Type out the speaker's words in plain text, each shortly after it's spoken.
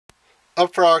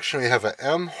Up for auction we have a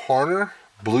M. Horner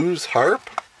Blues Harp.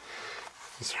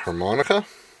 It's a harmonica.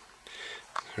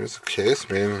 Here's a case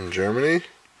made in Germany.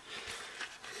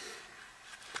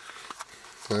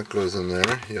 That goes in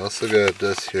there. You also got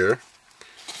this here.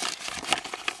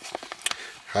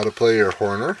 How to play your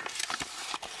Horner.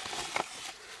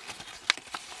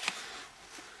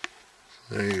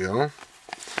 There you go.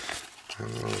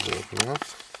 And I'll open up.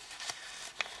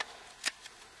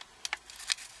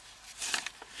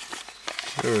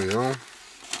 There we go.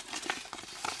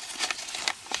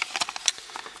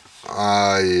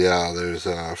 Yeah, there's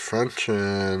French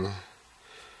and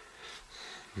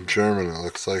German it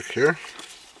looks like here.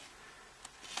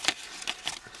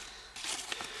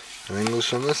 And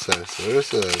English on this side. So there's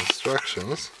the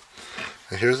instructions.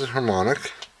 And here's a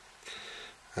harmonic.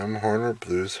 M. Horner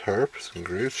Blues Harp. It's in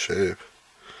great shape.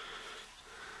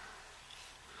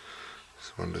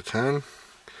 It's 1 to 10.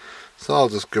 So I'll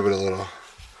just give it a little.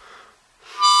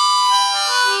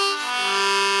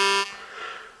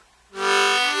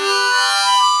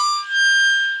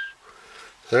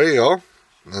 There you go.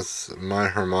 That's my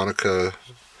harmonica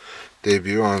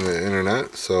debut on the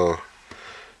internet. So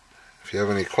if you have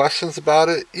any questions about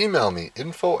it, email me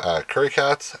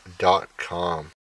info@currycats.com.